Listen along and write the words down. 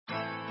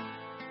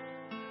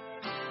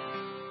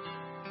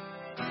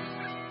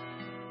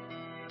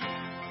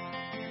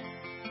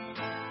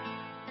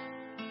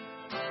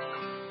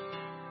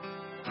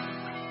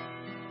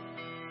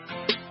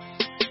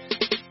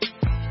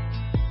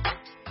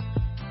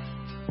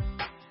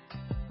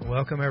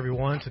Welcome,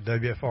 everyone, to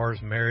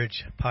WFR's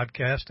Marriage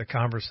Podcast, a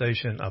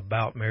conversation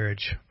about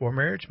marriage for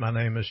marriage. My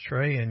name is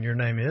Trey, and your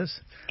name is?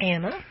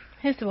 Anna,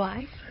 his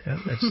wife. Yeah,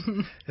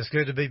 it's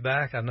good to be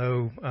back. I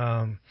know,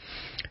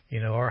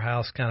 our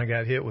house kind of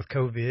got hit with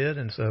COVID,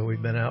 and so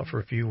we've been out for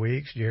a few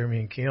weeks.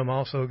 Jeremy and Kim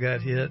also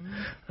got hit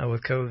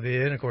with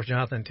COVID. And, of course,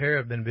 Jonathan and Tara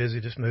have been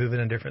busy just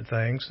moving and different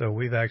things, so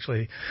we've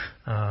actually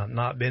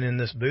not been in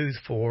this booth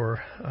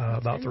for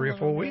about 3 or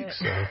 4 weeks.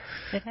 So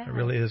it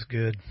really is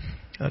good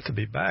to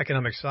be back, and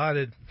I'm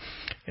excited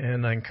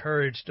and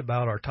encouraged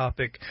about our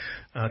topic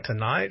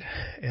tonight.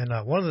 And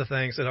one of the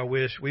things that I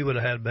wish we would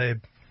have had,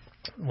 babe,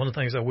 one of the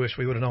things I wish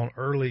we would have known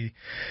early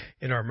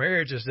in our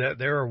marriage is that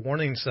there are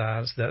warning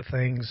signs that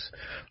things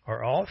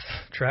are off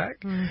track.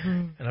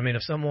 And I mean,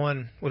 if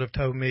someone would have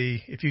told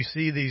me, if you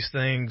see these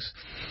things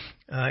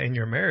in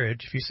your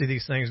marriage, if you see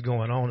these things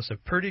going on, it's a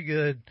pretty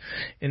good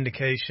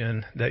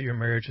indication that your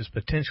marriage is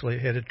potentially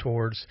headed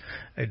towards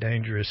a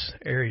dangerous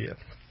area.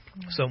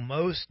 So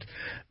most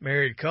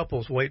married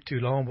couples wait too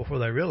long before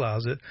they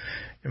realize it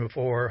and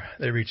before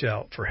they reach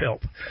out for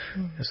help.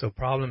 And so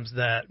problems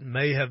that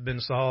may have been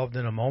solved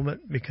in a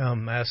moment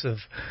become massive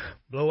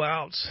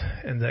blowouts,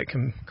 and that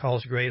can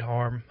cause great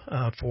harm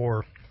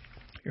for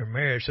your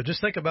marriage. So just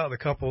think about the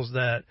couples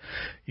that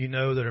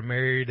that are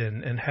married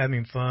and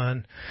having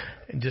fun,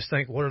 and just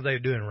think, what are they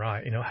doing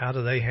right? How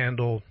do they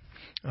handle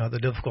the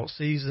difficult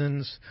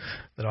seasons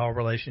that all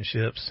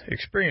relationships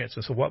experience?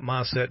 And so what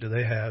mindset do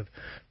they have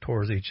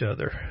towards each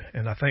other?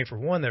 And I think, for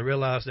one, they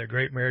realize that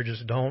great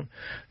marriages don't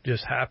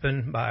just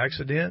happen by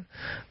accident.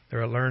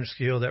 They're a learned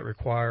skill that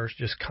requires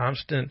just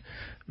constant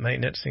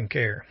maintenance and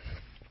care.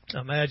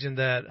 Imagine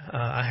that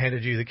I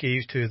handed you the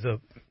keys to the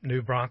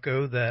new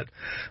Bronco that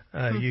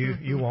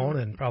you want,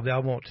 and probably I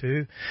want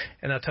too,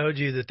 and I told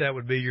you that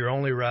would be your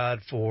only ride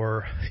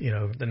for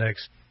the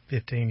next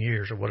 15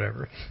 years or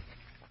whatever.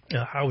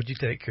 How would you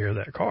take care of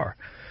that car?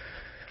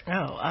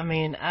 Oh, I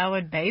mean, I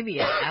would baby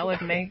it. I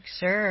would make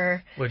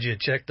sure. Would you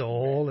check the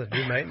oil and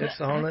do maintenance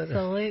on it?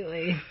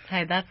 Absolutely.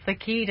 Hey, that's the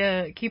key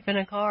to keeping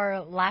a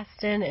car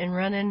lasting and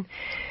running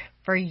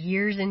for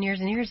years and years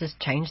and years, is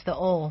change the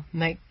oil.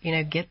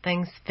 Get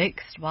things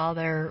fixed while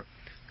they're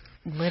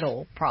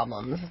little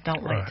problems.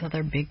 Don't wait till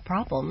they're big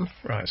problems.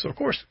 Right. So of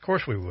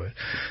course we would.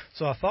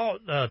 So I thought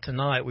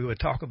tonight we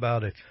would talk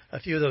about a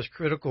few of those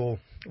critical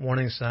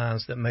warning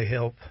signs that may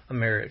help a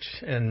marriage,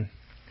 and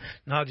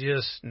not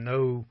just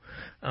know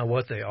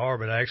what they are,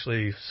 but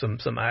actually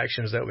some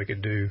actions that we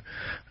could do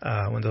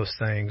when those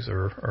things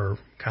are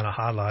kind of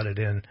highlighted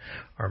in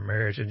our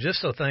marriage, and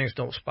just so things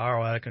don't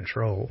spiral out of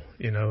control,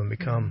 and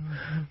become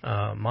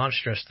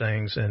monstrous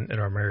things in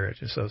our marriage.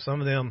 And so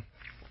some of them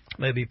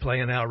may be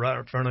playing out right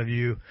in front of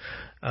you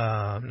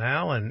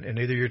now, and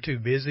either you're too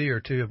busy or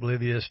too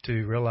oblivious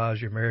to realize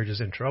your marriage is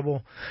in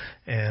trouble,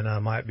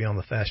 and might be on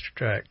the faster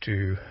track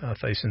to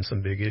facing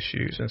some big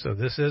issues. And so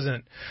this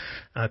isn't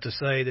to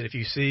say that if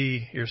you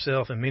see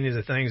yourself in many of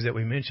the things that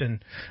we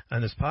mentioned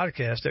on this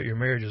podcast that your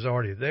marriage is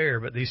already there,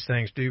 but these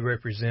things do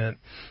represent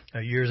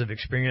years of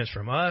experience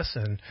from us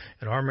and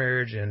in our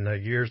marriage,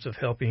 and years of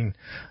helping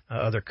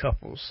other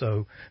couples.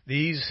 So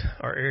these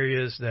are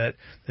areas that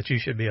you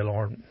should be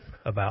alarmed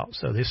about.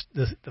 So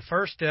the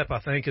first step, I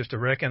think, is to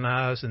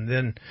recognize, and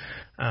then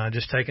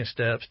just taking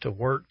steps to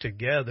work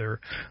together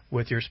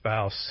with your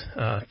spouse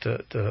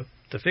to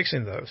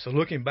fixing those. So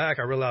looking back,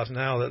 I realize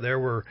now that there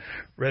were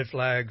red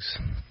flags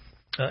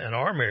in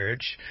our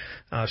marriage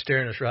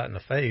staring us right in the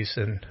face,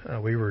 and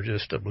we were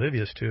just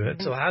oblivious to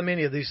it. So how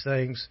many of these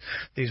things,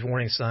 these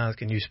warning signs,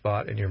 can you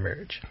spot in your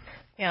marriage?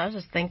 Yeah, I was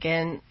just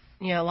thinking,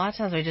 a lot of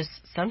times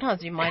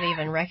sometimes you might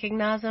even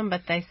recognize them,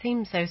 but they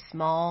seem so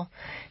small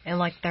and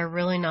like they're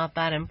really not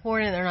that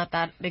important. They're not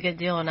that big a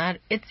deal. And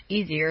it's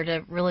easier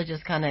to really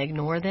just kind of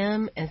ignore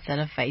them instead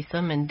of face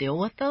them and deal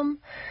with them.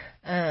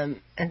 I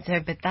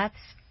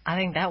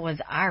think that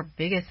was our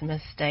biggest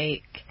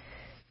mistake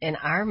in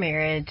our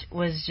marriage,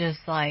 was just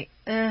like,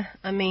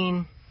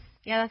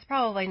 that's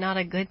probably not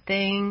a good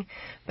thing,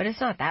 but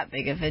it's not that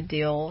big of a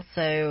deal.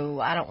 So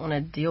I don't want to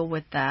deal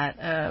with that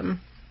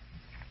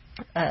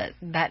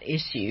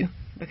issue,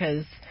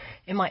 because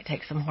it might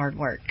take some hard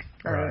work,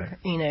 or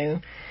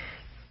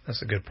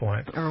that's a good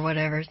point, or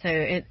whatever.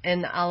 So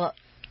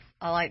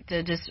I like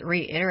to just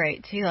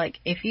reiterate too, like,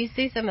 if you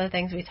see some of the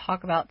things we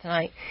talk about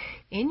tonight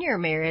in your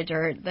marriage,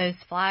 or those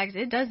flags,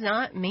 it does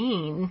not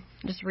mean,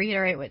 just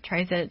reiterate what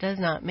Trey said, it does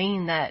not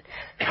mean that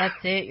that's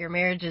it, your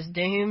marriage is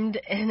doomed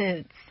and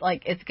it's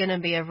like it's going to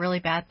be a really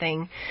bad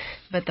thing.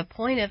 But the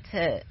point of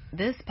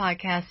this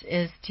podcast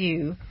is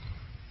to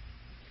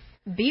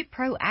be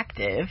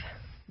proactive.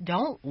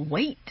 Don't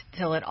wait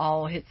till it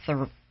all hits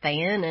the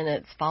fan and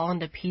it's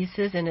fallen to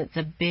pieces and it's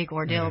a big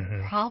ordeal.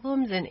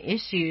 Problems and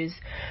issues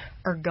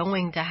are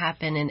going to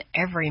happen in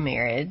every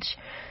marriage.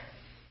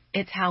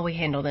 It's how we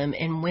handle them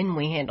and when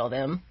we handle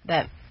them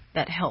that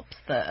that helps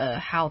the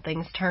how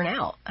things turn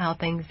out, how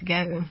things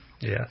go.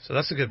 Yeah, so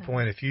that's a good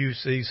point. If you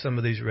see some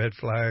of these red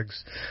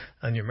flags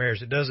on your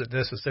marriage, it doesn't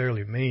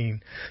necessarily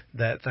mean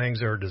that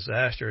things are a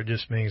disaster. It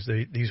just means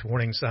these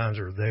warning signs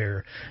are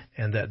there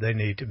and that they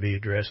need to be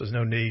addressed. There's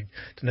no need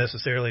to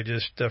necessarily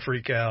just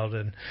freak out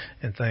and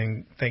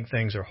think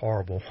things are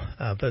horrible.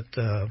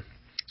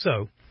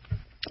 So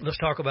let's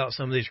talk about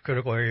some of these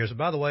critical areas.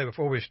 By the way,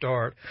 before we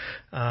start,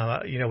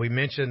 we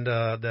mentioned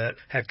that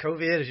had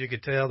COVID. As you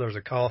could tell, there was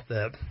a cough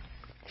that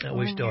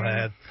we still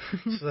had.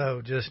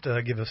 So just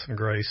give us some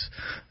grace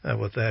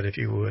with that, if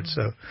you would.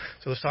 So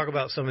let's talk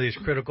about some of these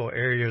critical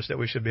areas that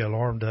we should be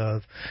alarmed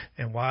of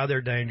and why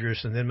they're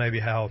dangerous, and then maybe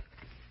how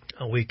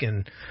we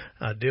can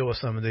deal with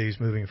some of these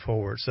moving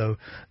forward. So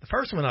the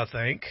first one, I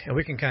think, and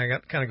we can kind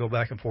of go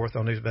back and forth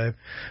on these, babe.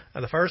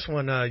 The first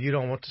one, you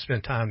don't want to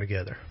spend time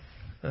together.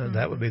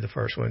 That would be the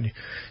first one.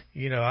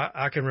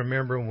 I can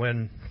remember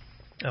when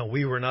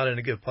we were not in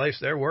a good place.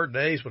 There were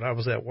days when I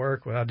was at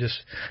work when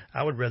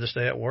I would rather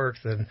stay at work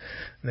than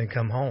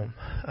come home.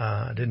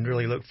 I didn't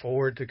really look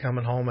forward to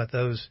coming home in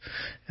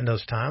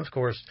those times. Of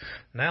course,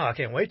 now I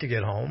can't wait to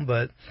get home,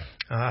 but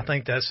I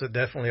think that's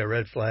definitely a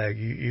red flag.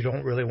 You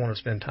don't really want to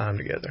spend time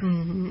together.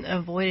 Mm-hmm.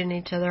 Avoiding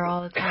each other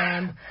all the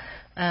time,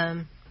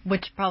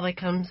 which probably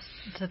comes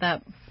to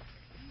that.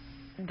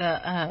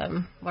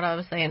 What I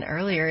was saying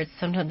earlier, it's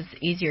sometimes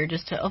easier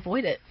just to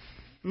avoid it,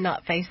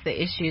 not face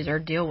the issues or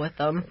deal with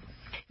them.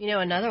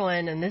 Another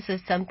one, and this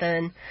is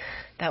something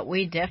that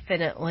we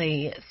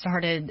definitely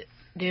started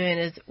doing,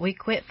 is we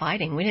quit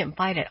fighting. We didn't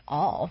fight at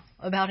all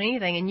about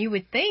anything. And you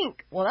would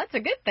think, well, that's a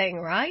good thing,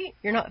 right?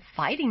 You're not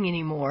fighting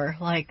anymore.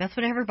 Like, that's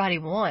what everybody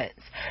wants.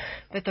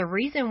 But the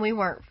reason we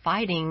weren't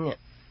fighting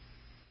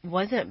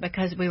wasn't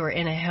because we were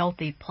in a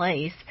healthy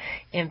place.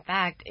 In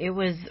fact, it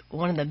was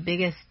one of the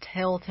biggest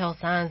telltale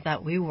signs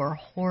that we were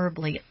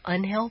horribly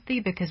unhealthy,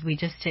 because we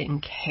just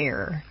didn't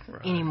care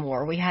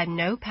anymore. We had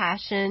no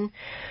passion.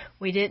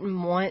 We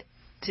didn't want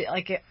to,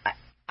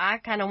 I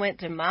kind of went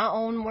to my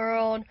own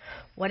world.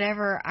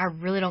 Whatever, I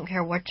really don't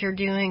care what you're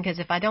doing, because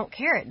if I don't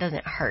care, it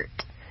doesn't hurt.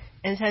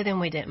 And so then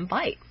we didn't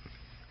fight.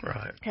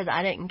 Right. Because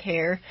I didn't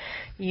care.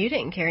 You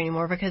didn't care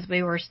anymore, because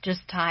we were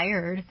just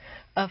tired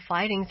of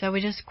fighting, so we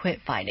just quit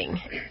fighting.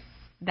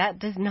 That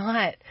does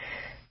not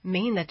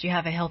mean that you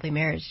have a healthy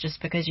marriage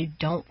just because you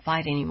don't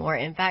fight anymore.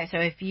 In fact, so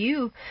if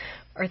you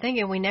are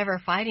thinking we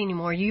never fight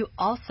anymore, you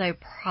also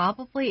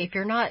probably, if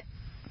you're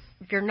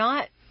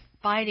not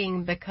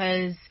fighting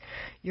because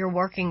you're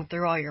working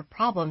through all your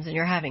problems and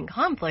you're having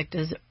conflict,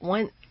 is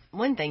one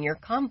thing. You're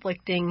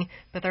conflicting,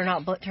 but they're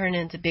not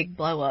turning into big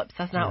blow-ups.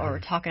 That's not what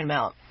we're talking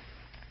about.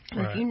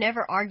 Right. If you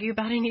never argue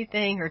about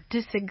anything or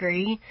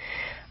disagree,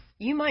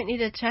 you might need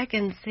to check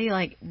and see,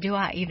 do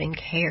I even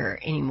care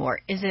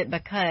anymore? Is it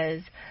because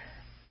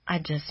I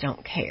just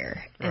don't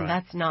care? And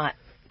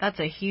that's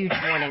a huge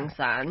warning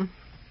sign.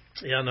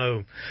 Yeah, I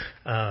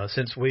know.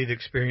 Since we've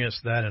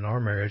experienced that in our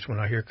marriage, when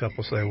I hear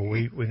couples say, well,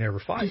 we never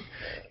fight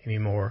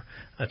anymore,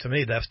 to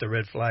me, that's the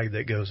red flag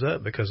that goes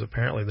up, because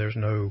apparently there's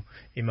no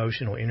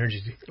emotional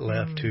energy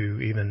left to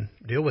even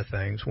deal with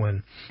things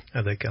when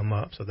they come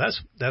up. So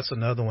that's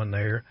another one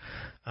there.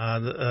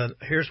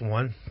 Here's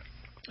one.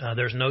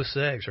 There's no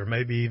sex, or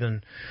maybe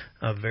even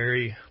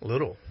very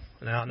little.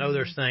 Now, I know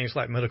there's things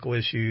like medical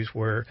issues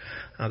where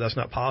that's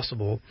not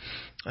possible,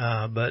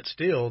 but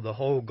still, the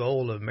whole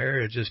goal of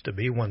marriage is to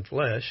be one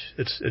flesh.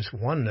 It's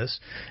oneness,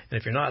 and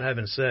if you're not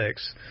having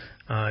sex,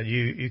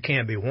 you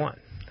can't be one.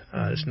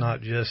 It's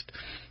not just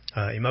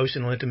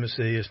emotional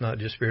intimacy. It's not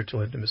just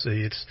spiritual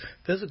intimacy. It's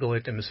physical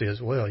intimacy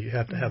as well. You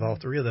have to have all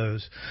three of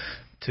those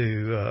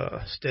to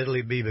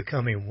steadily be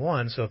becoming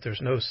one. So if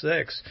there's no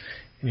sex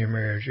in your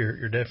marriage,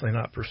 you're definitely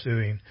not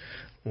pursuing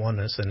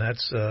oneness, and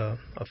that's a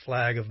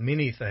flag of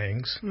many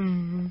things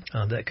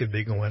that could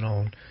be going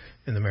on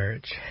in the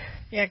marriage.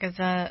 Yeah, because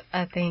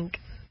I think,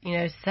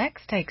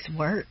 sex takes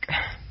work,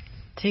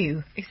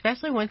 too,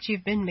 especially once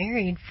you've been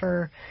married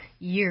for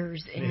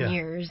years and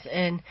years,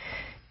 and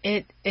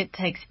it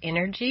takes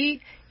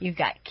energy. You've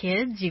got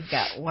kids, you've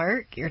got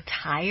work, you're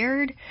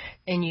tired,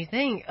 and you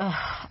think,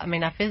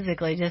 I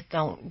physically just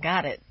don't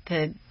got it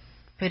to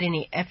put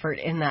any effort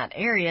in that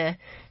area.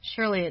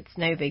 Surely it's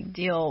no big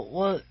deal.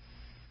 Well,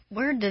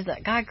 where does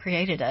that? God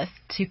created us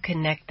to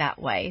connect that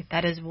way.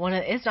 That is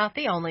it's not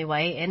the only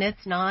way, and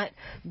it's not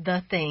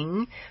the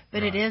thing,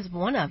 but it is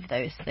one of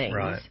those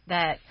things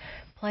that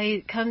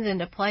comes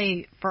into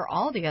play for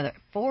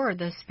for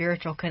the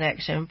spiritual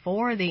connection,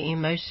 for the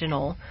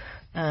emotional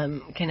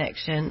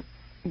connection.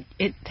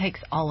 It takes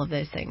all of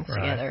those things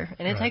together,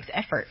 and it takes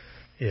effort.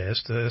 Yeah,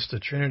 it's the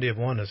Trinity of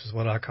oneness is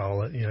what I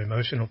call it.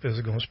 Emotional,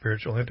 physical, and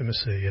spiritual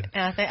intimacy. And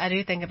I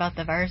do think about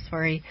the verse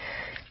where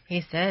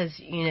he says,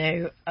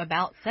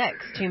 about sex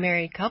to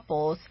married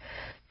couples,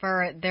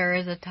 for there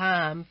is a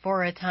time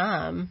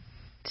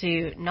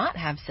to not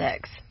have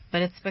sex,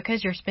 but it's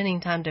because you're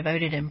spending time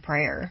devoted in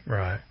prayer.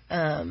 Right.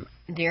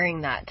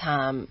 During that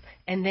time,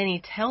 and then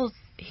he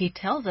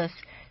tells us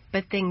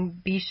but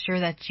then be sure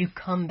that you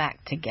come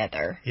back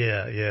together.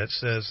 Yeah. It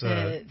says,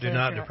 do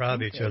not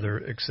deprive each other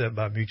except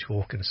by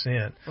mutual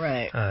consent.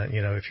 Right.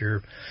 If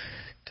you're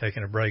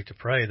taking a break to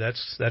pray,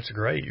 that's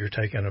great. You're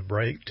taking a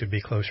break to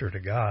be closer to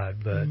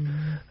God. But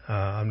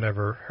I've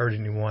never heard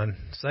anyone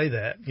say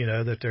that,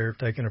 that they're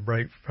taking a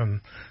break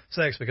from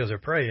sex because they're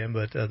praying.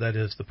 But that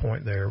is the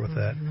point there with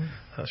that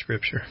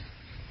scripture.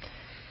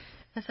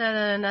 So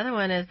another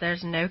one is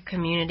there's no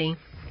community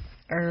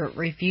or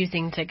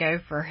refusing to go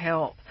for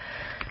help.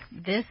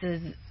 This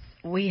is,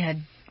 we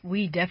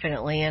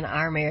definitely in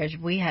our marriage,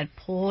 we had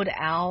pulled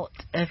out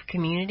of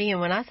community.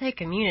 And when I say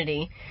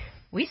community,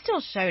 we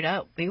still showed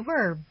up. We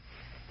were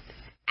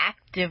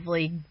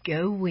actively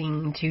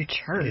going to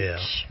church. Yeah.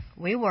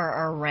 We were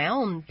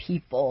around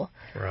people,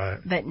 right?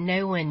 But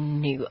no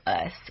one knew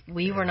us.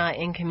 We were not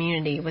in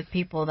community with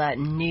people that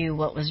knew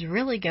what was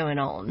really going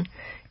on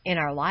in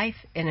our life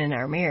and in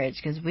our marriage,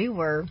 because we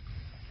were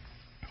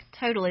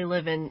totally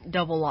living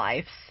double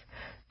lives.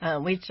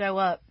 We'd show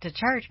up to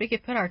church. We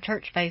could put our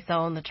church face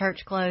on, the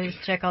church clothes,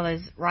 check all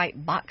those right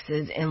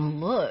boxes, and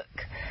look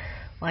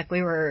like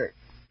we were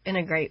in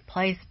a great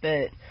place,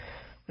 but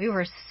we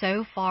were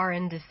so far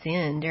into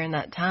sin during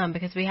that time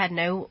because we had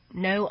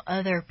no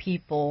other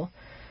people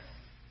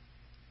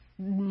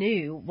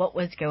knew what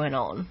was going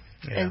on.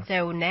 Yeah. And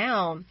so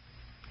now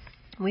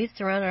we've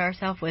surrounded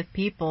ourselves with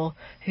people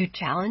who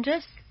challenge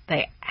us.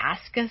 They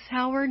ask us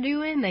how we're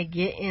doing. They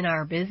get in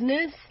our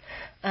business,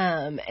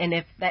 and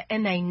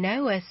they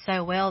know us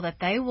so well that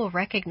they will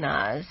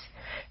recognize.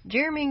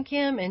 Jeremy and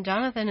Kim and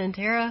Jonathan and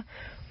Tara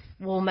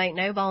will make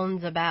no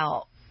bones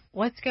about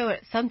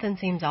something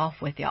seems off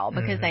with y'all,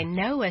 because they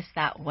know us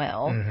that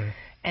well.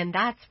 And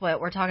that's what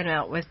we're talking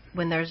about with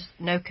when there's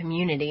no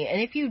community.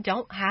 And if you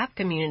don't have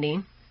community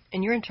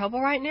and you're in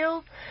trouble right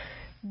now,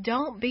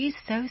 don't be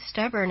so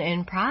stubborn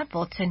and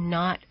prideful to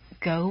not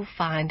go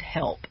find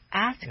help.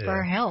 Ask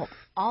for help.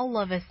 All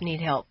of us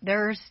need help.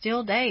 There are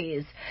still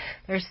days.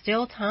 There's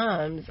still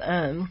times.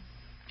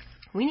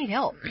 We need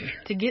help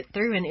to get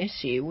through an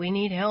issue. We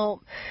need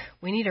help.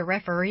 We need a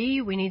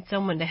referee. We need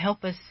someone to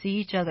help us see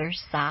each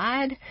other's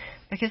side,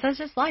 because that's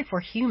just life. We're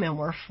human.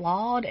 We're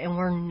flawed, and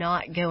we're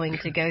not going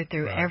to go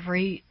through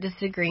every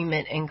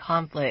disagreement and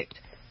conflict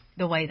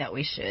the way that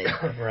we should.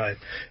 Right.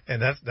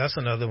 And that's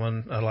another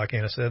one, like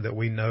Anna said, that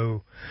we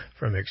know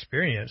from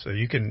experience. So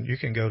you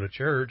can go to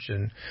church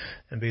and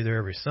be there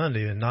every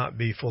Sunday and not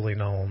be fully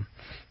known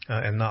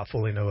and not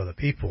fully know other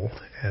people.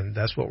 And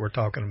that's what we're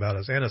talking about,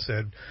 as Anna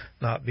said,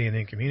 not being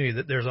in community.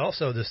 That there's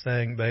also this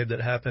thing, babe,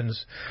 that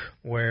happens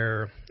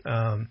where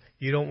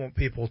you don't want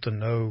people to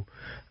know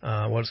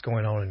what's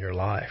going on in your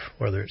life,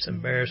 whether it's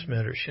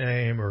embarrassment or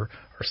shame or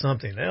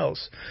something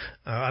else.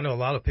 I know a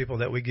lot of people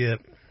that we get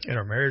in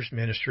our marriage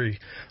ministry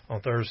on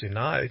Thursday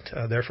night,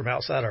 they're from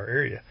outside our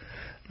area.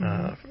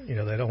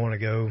 They don't want to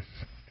go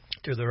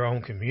to their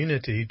own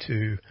community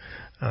to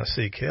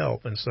seek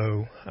help. And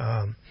so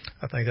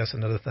I think that's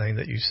another thing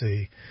that you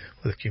see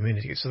with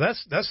community. So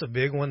that's a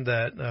big one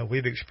that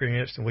we've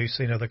experienced, and we've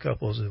seen other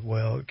couples as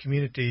well.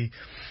 Community,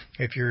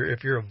 if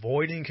you're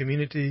avoiding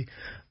community,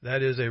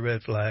 that is a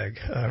red flag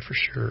for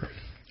sure.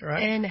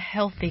 Right? And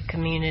healthy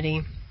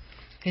community,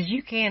 because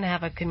you can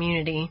have a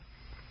community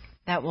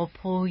that will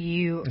pull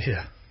you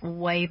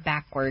way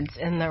backwards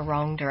in the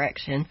wrong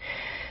direction.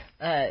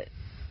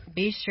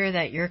 Be sure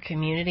that your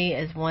community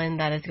is one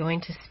that is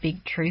going to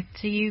speak truth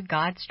to you,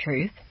 God's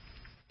truth,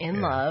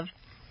 in love.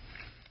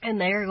 And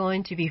they are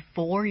going to be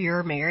for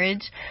your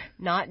marriage,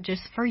 not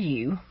just for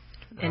you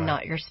and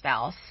not your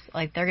spouse.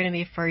 Like, they're going to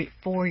be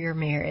for your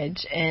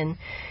marriage. And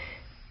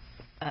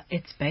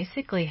it's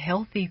basically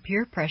healthy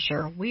peer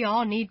pressure. We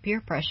all need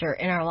peer pressure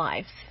in our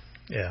lives.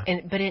 Yeah.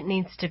 But it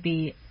needs to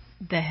be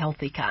the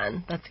healthy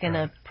kind that's going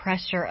to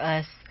pressure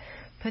us,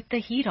 put the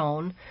heat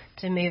on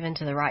to move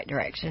into the right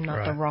direction,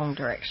 not the wrong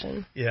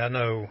direction. Yeah, I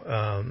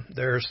know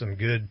there's some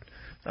good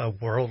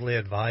worldly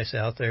advice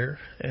out there,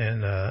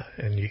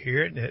 and you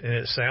hear it, and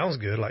it sounds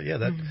good. Like,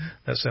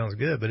 that sounds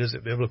good, but is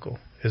it biblical?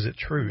 Is it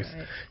truth?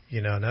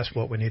 Right. And that's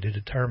what we need to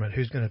determine.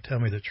 Who's going to tell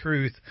me the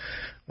truth,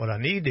 what I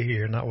need to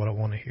hear, not what I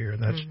want to hear?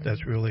 And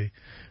that's really,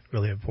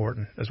 really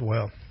important as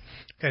well.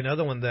 Okay,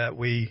 another one that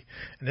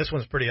and this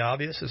one's pretty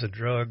obvious, is a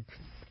drug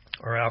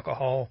or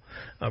alcohol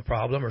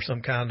problem, or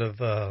some kind of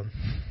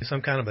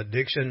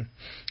addiction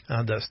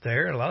that's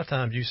there. And a lot of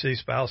times you see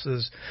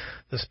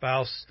the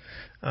spouse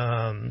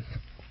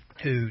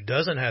who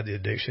doesn't have the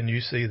addiction,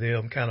 you see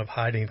them kind of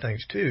hiding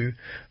things too,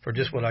 for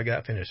just what I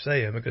got finished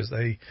saying, because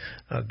they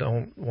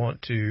don't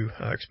want to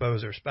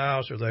expose their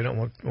spouse, or they don't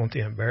want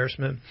the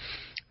embarrassment.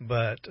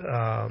 But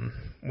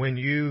when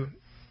you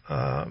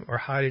are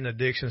hiding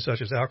addiction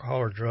such as alcohol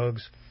or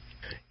drugs,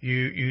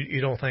 you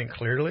don't think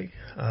clearly.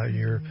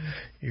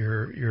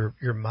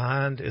 Your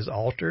mind is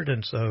altered,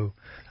 and so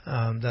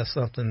that's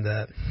something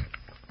that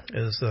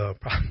is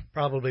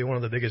probably one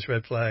of the biggest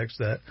red flags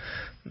that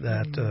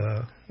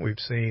we've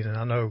seen. And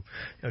I know,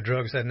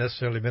 drugs hadn't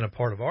necessarily been a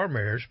part of our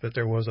marriage, but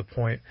there was a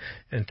point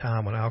in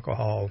time when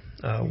alcohol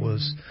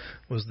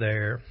was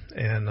there,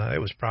 and it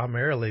was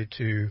primarily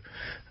to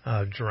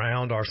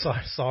drown our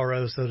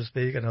sorrows, so to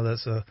speak. I know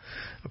that's a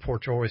poor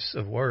choice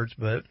of words,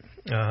 but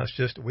it's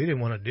just we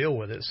didn't want to deal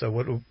with it.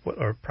 So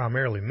or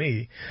primarily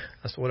me,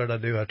 so what did I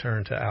do? I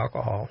turned to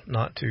alcohol,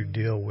 not to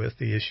deal with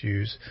the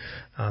issues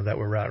that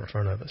were right in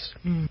front of us.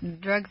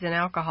 Drugs and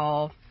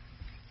alcohol,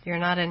 you're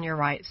not in your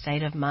right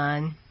state of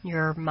mind.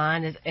 Your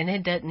mind is, and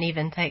it doesn't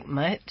even take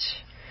much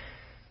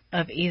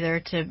of either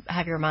to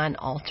have your mind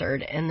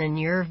altered, and then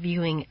you're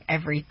viewing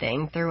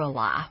everything through a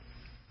lie.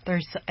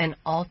 There's an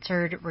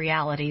altered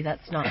reality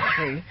that's not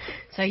true.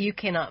 So you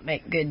cannot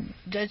make good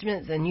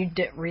judgments, and you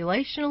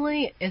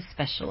relationally,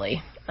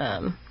 especially,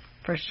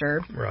 for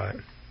sure. Right.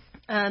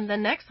 The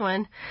next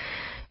one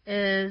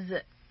is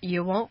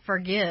you won't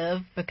forgive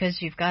because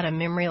you've got a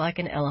memory like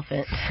an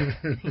elephant.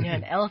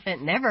 An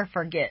elephant never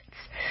forgets,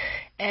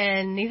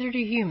 and neither do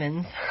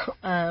humans.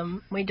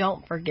 We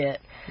don't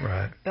forget.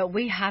 Right. But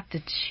we have to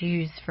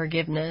choose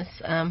forgiveness.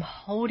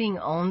 Holding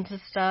on to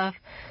stuff,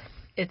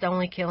 it's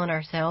only killing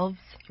ourselves.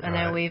 I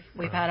know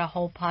we've had a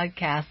whole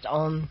podcast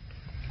on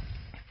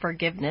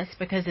forgiveness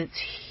because it's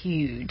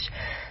huge.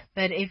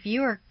 But if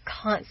you are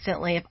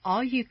constantly, if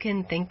all you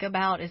can think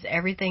about is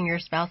everything your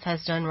spouse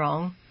has done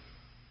wrong,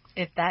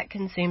 if that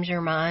consumes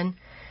your mind,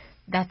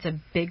 that's a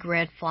big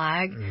red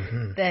flag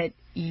that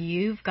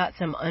you've got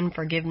some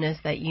unforgiveness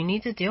that you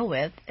need to deal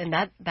with. And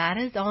that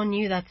is on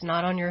you. That's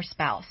not on your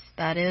spouse.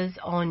 That is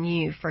on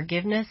you.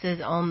 Forgiveness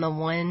is on the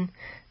one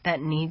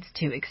that needs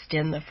to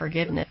extend the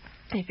forgiveness.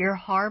 If you're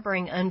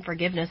harboring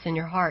unforgiveness in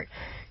your heart,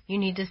 you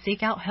need to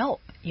seek out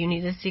help. You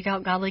need to seek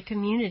out godly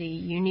community.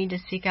 You need to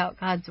seek out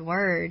God's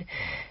word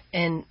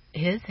and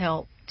His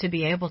help to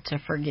be able to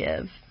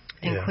forgive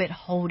and quit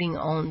holding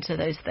on to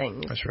those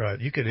things. That's right.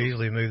 You could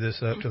easily move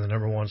this up to the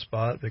number one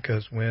spot,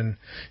 because when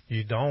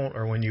you don't,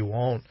 or when you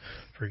won't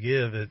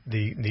forgive,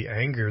 the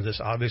anger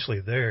that's obviously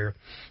there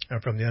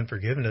from the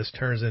unforgiveness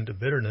turns into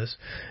bitterness.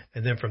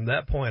 And then from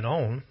that point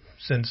on,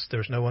 since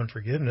there's no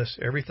unforgiveness,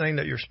 everything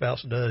that your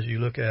spouse does, you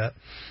look at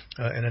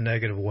in a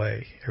negative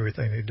way,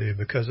 everything they do,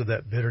 because of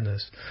that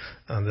bitterness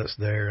that's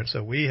there. And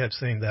so we have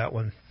seen that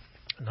one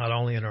not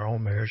only in our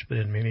own marriage, but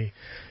in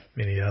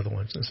many other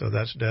ones. And so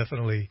that's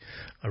definitely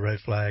a red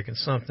flag and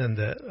something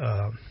that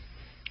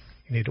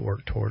you need to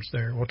work towards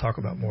there. We'll talk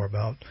about more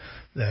about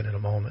that in a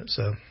moment.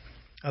 So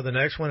the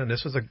next one, and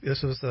this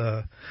is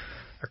a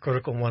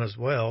critical one as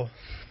well,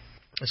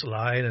 is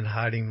lying and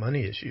hiding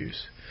money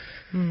issues.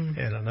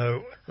 And I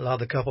know a lot of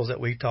the couples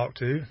that we talk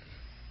to,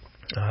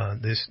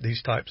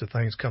 these types of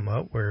things come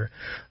up where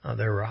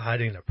they were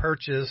hiding a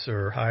purchase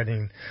or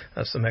hiding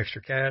some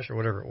extra cash or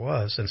whatever it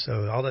was. And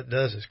so all that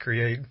does is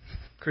create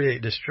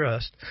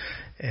distrust,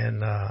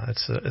 and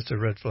it's a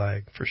red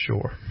flag for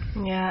sure.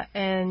 Yeah,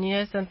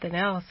 and something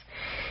else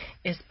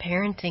is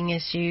parenting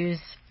issues.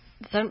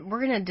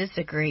 We're going to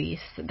disagree.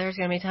 So there's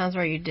going to be times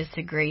where you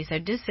disagree. So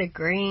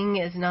disagreeing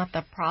is not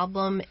the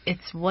problem.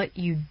 It's what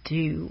you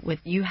do.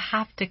 You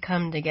have to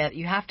come together.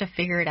 You have to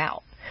figure it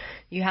out.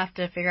 You have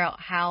to figure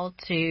out how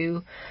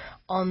to,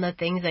 on the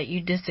things that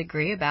you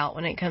disagree about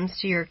when it comes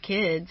to your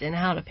kids and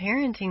how to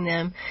parenting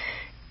them,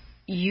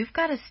 you've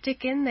got to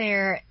stick in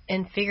there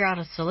and figure out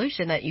a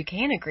solution that you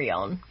can agree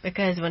on.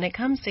 Because when it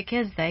comes to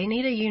kids, they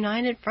need a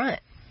united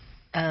front.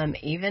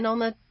 Even on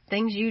the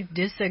things you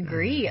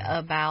disagree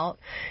about,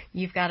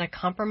 you've got to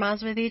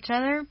compromise with each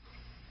other.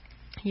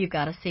 You've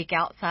got to seek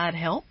outside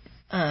help.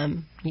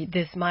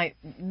 This might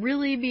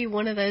really be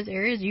one of those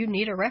areas you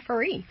need a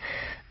referee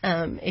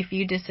if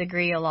you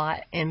disagree a lot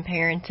in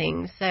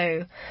parenting.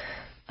 So,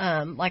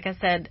 like I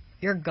said,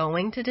 you're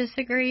going to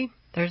disagree.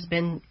 There's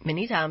been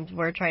many times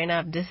where Trey and I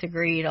have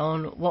disagreed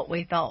on what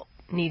we thought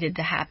needed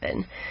to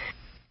happen.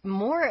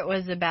 More, it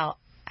was about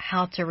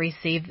how to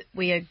receive.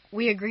 We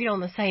agreed on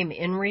the same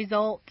end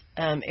result.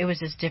 It was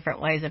just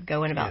different ways of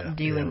going about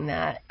doing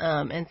that.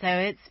 And so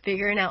it's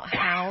figuring out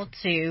how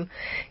to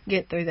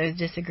get through those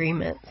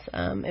disagreements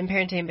in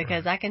parenting,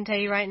 because I can tell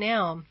you right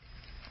now,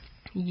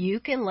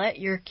 you can let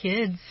your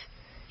kids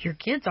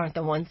aren't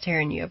the ones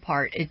tearing you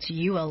apart. It's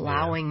you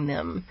allowing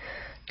them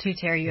to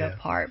tear you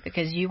apart,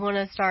 because you want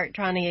to start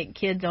trying to get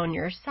kids on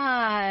your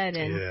side,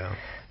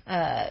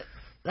 and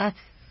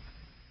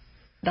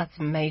that's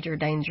a major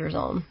danger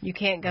zone. You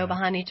can't go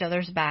behind each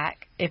other's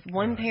back. If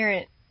one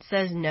parent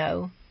says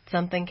no,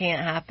 something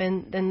can't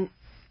happen, then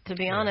to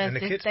be honest, and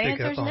the kids the pick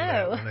answer's up on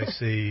no. that when they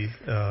see,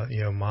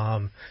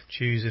 mom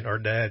choosing or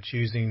dad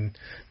choosing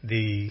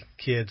the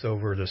kids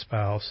over the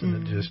spouse,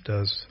 and it just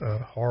does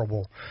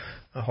horrible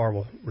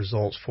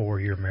results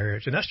for your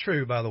marriage. And that's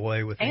true, by the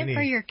way, with and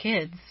for your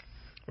kids.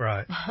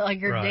 Right.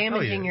 Like you're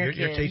damaging your kids.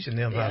 You're teaching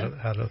them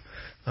how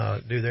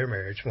to do their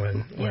marriage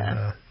when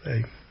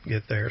they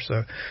get there.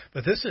 So,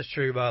 but this is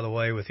true, by the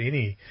way, with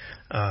any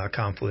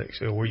conflict.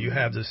 So where you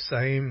have the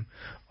same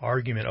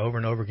argument over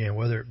and over again,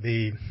 whether it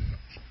be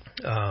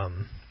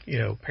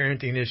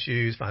parenting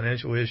issues,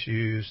 financial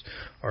issues,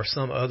 or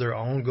some other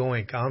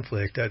ongoing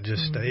conflict that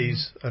just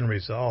stays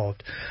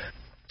unresolved.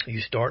 you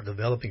start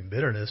developing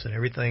bitterness, and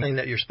everything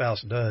that your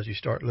spouse does, you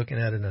start looking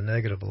at it in a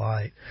negative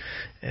light.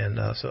 And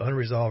so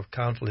unresolved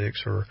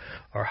conflicts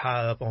are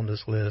high up on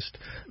this list,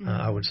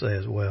 I would say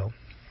as well.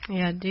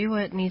 Yeah, do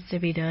what needs to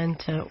be done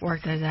to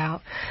work those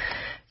out.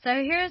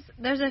 So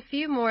there's a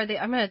few more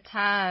that I'm going to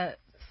tie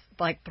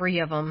like 3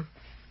 of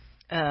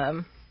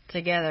them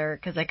together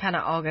because they kind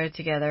of all go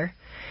together.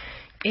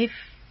 If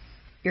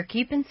you're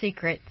keeping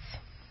secrets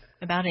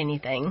about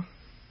anything,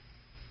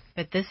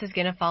 but this is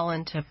going to fall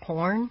into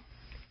porn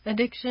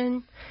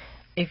addiction,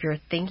 if you're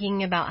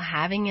thinking about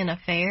having an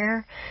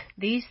affair,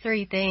 these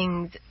 3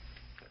 things,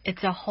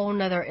 it's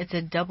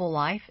a double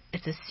life.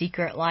 It's a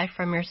secret life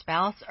from your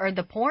spouse, or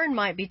the porn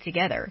might be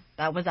together.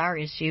 That was our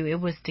issue.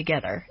 It was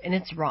together, and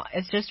it's wrong.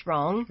 It's just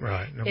wrong.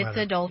 Right. It's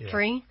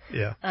adultery.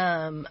 Yeah.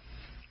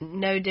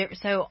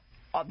 So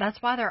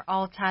that's why they're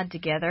all tied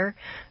together,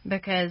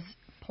 because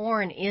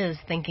porn is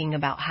thinking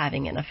about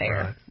having an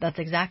affair. Right. That's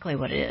exactly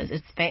what it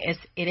is.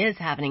 It is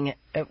having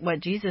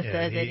what Jesus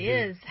says. It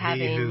is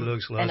having he who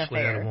looks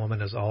lustfully at a woman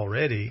has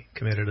already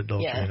committed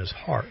adultery in his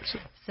heart.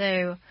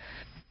 So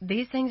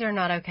these things are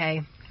not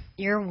okay.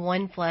 You're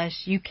one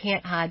flesh. You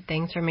can't hide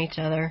things from each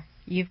other.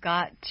 You've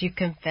got to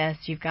confess.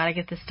 You've got to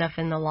get the stuff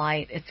in the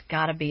light. It's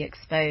got to be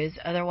exposed.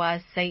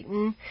 Otherwise,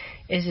 Satan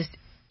is just,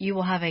 you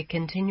will have a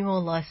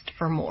continual lust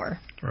for more.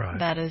 Right.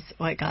 That is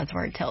what God's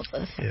Word tells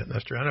us. Yeah,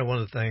 that's true. I know one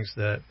of the things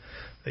that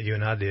you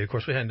and I did, of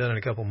course, we hadn't done it in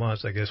a couple of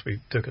months. I guess we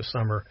took a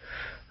summer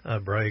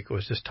break,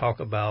 was just talk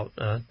about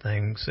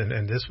things.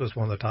 And this was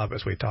one of the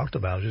topics we talked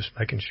about, just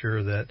making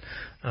sure that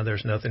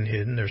there's nothing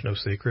hidden, there's no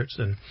secrets.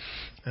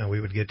 And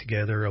we would get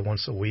together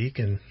once a week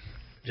and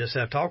just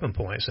have talking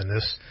points. And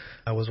this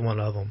was one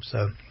of them.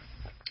 So,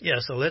 yeah,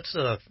 so let's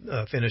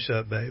finish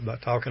up by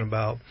talking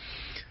about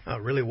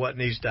really what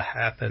needs to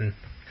happen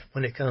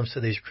when it comes to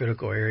these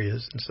critical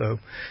areas. And so,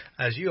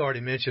 as you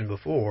already mentioned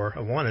before,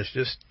 one is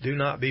just do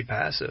not be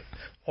passive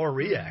or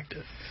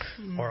reactive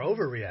or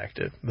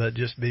overreactive, but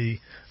just be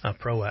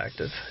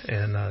proactive.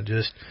 And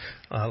just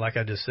like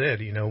I just said,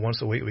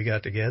 once a week we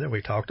got together,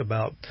 we talked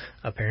about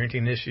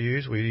parenting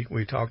issues,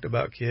 we talked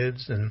about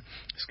kids and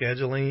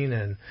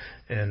scheduling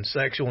and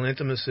sexual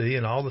intimacy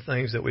and all the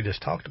things that we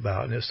just talked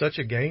about. And it's such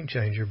a game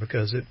changer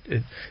because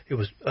it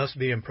was us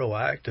being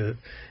proactive,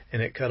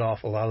 and it cut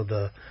off a lot of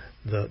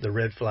the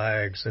red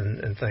flags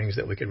and things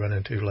that we could run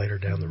into later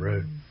down the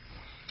road.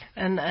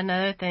 And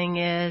another thing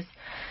is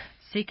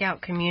seek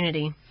out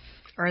community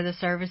or the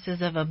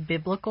services of a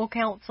biblical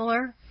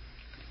counselor.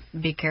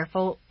 Be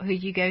careful who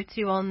you go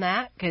to on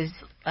that, because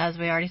as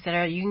we already said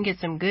earlier, you can get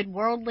some good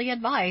worldly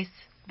advice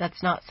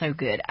that's not so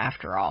good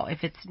after all.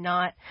 If it's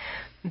not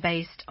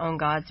based on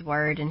God's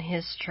Word and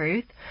His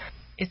truth,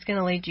 it's going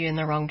to lead you in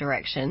the wrong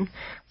direction.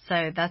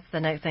 So that's the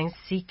next thing.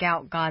 Seek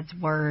out God's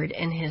Word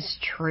and His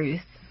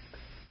truth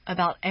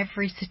about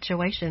every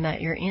situation that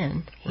you're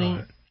in.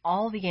 Right.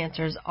 All the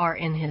answers are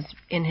in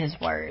his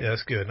Word. Yeah,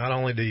 that's good. Not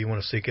only do you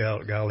want to seek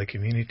out a godly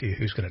community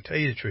who's going to tell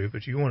you the truth,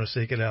 but you want to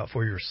seek it out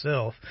for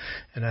yourself,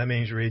 and that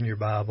means reading your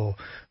Bible,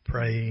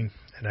 praying,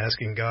 and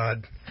asking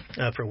God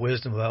for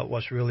wisdom about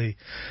what's really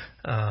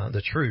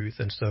the truth.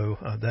 And so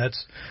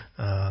that's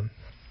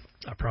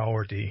a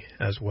priority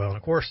as well. And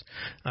of course,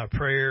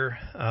 prayer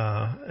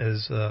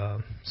is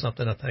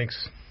something I think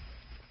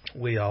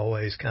we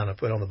always kind of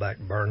put on the back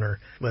burner,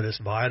 but it's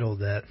vital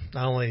that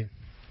not only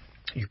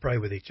you pray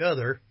with each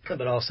other,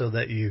 but also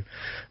that you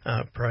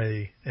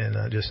pray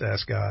and just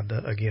ask God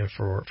again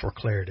for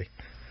clarity.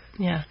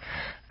 Yeah.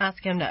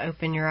 Ask Him to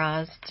open your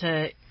eyes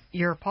to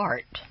your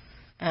part,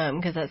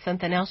 because that's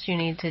something else you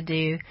need to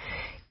do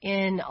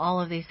in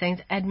all of these things.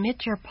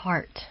 Admit your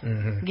part.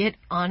 Mm-hmm. Get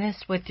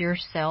honest with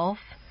yourself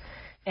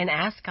and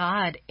ask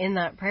God in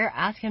that prayer.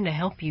 Ask Him to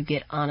help you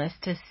get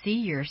honest, to see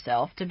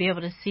yourself, to be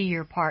able to see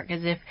your part.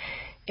 Because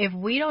if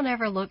we don't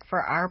ever look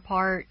for our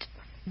part,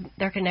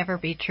 there can never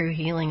be true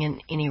healing in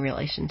any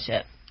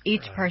relationship.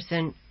 Each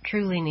person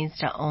truly needs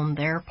to own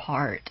their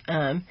part.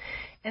 And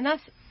that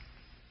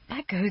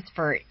goes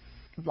for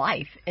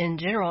life in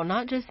general,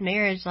 not just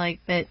marriage,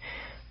 but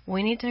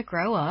we need to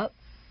grow up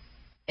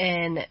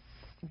and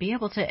be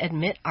able to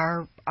admit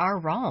our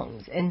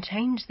wrongs and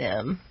change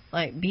them.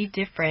 Be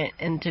different,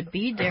 and to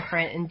be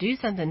different and do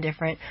something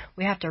different,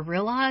 we have to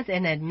realize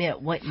and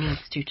admit what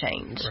needs to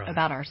change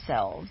about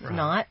ourselves,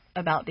 not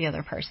about the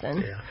other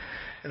person. Yeah.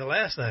 And the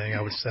last thing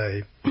I would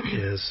say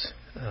is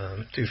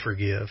to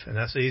forgive. And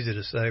that's easy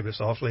to say, but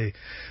it's awfully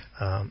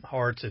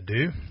hard to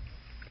do.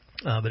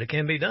 But it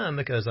can be done,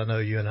 because I know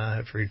you and I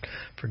have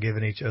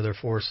forgiven each other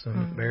for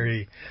some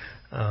very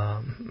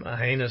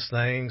heinous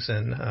things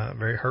and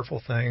very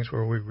hurtful things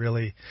where we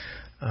really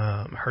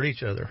hurt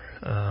each other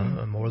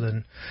more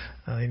than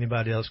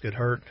anybody else could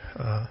hurt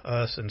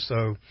us. And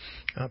so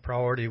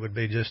priority would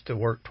be just to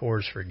work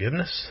towards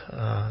forgiveness.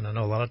 And I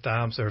know a lot of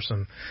times there's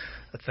some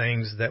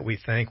things that we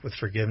think with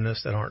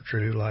forgiveness that aren't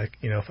true, like,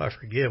 if I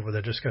forgive, well,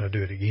 they're just going to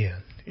do it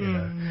again,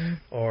 know,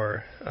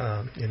 or,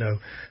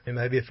 and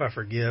maybe if I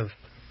forgive,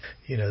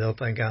 they'll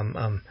think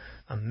I'm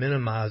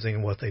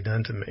minimizing what they've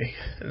done to me.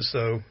 And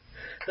so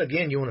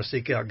again, you want to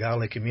seek out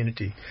godly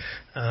community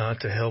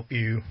to help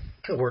you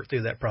work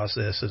through that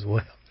process as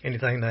well.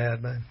 Anything to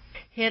add, man?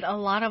 Hit a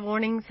lot of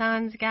warning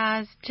signs,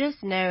 guys.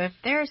 Just know if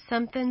there's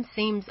something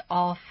seems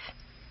off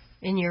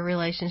in your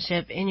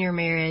relationship, in your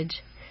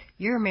marriage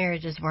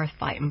is worth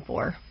fighting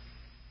for.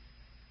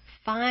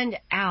 Find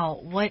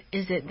out, what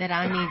is it that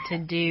I need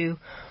to do?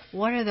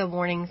 What are the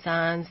warning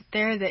signs?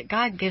 There that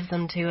God gives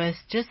them to us.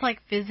 Just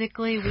like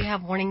physically, we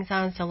have warning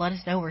signs to let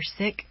us know we're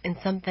sick and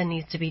something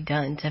needs to be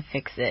done to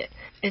fix it.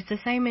 It's the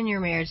same in your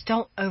marriage.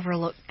 Don't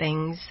overlook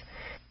things.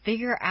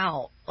 Figure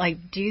out,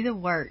 do the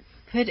work.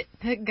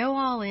 Go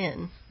all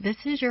in. This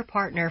is your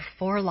partner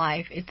for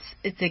life.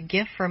 It's a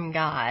gift from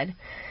God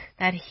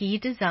that He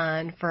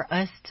designed for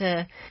us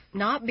to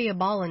not be a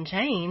ball and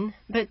chain,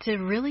 but to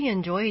really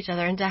enjoy each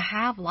other and to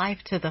have life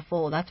to the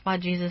full. That's why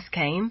Jesus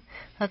came.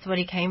 That's what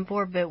He came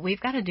for. But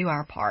we've got to do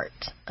our part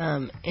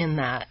in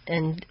that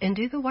and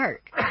do the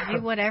work.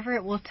 Do whatever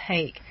it will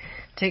take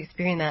to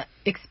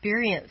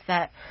experience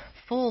that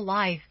full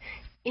life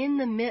in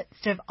the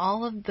midst of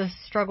all of the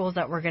struggles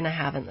that we're going to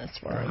have in this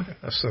world.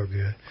 That's so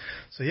good.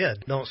 So, yeah,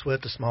 don't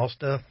sweat the small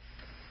stuff.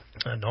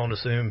 Don't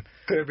assume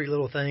every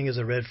little thing is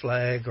a red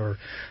flag or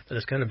that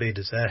it's going to be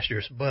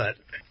disastrous. But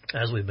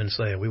as we've been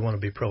saying, we want to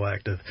be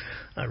proactive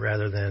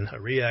rather than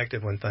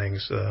reactive when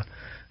things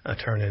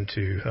turn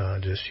into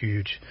just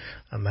huge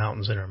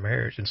mountains in our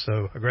marriage. And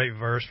so a great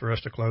verse for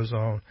us to close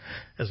on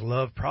is,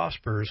 love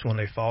prospers when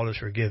a fault is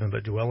forgiven,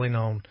 but dwelling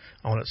on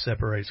it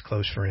separates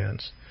close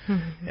friends.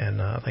 Mm-hmm.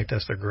 And I think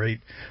that's a great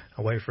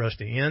way for us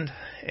to end.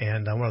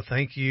 And I want to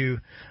thank you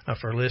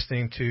for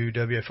listening to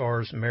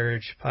WFR's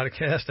Marriage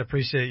Podcast. I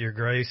appreciate your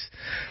grace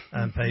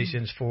and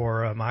patience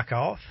for my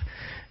cough.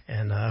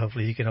 And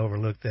hopefully you can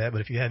overlook that. But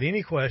if you have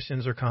any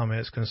questions or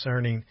comments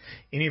concerning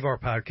any of our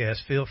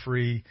podcasts, feel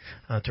free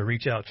to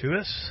reach out to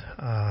us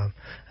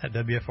at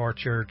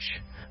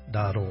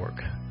wfrchurch.org.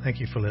 Thank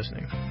you for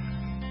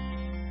listening.